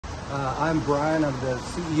I'm Bryon. I'm the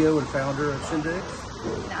CEO and founder of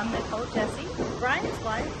Shyndigz. And I'm Nicole Jessee, Bryan's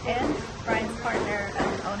wife and Bryan's partner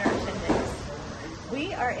and owner of Shyndigz.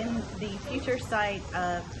 We are in the future site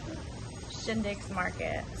of Shyndigz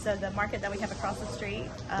Market. So the market that we have across the street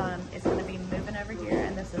is going to be moving over here,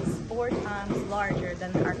 and this is 4 times larger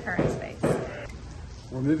than our current space.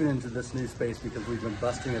 We're moving into this new space because we've been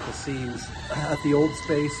busting at the seams at the old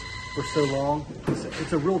space for so long.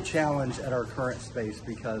 It's a real challenge at our current space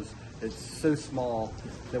because it's so small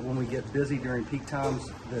that when we get busy during peak times,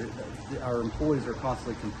 our employees are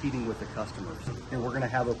constantly competing with the customers. And we're going to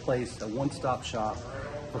have a place, a one-stop shop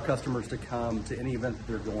for customers to come to any event that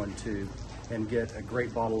they're going to and get a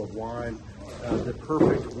great bottle of wine, the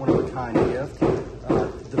perfect one-of-a-kind gift,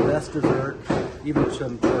 the best dessert, even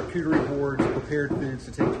some charcuterie boards, prepared foods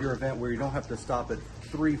to take to your event where you don't have to stop at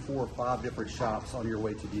 3, 4, 5 different shops on your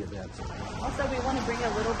way to the event. Also, we want to bring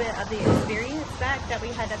a little bit of the experience back that we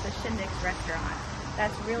had at the Shyndigz restaurant.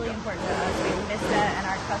 That's really important to us. We miss that, and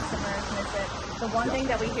our customers miss it. The one thing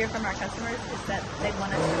that we hear from our customers is that they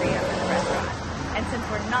want us to reopen the restaurant. And since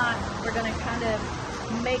we're not, we're going to kind of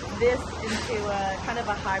make this into a kind of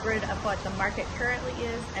a hybrid of what the market currently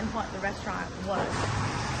is and what the restaurant was.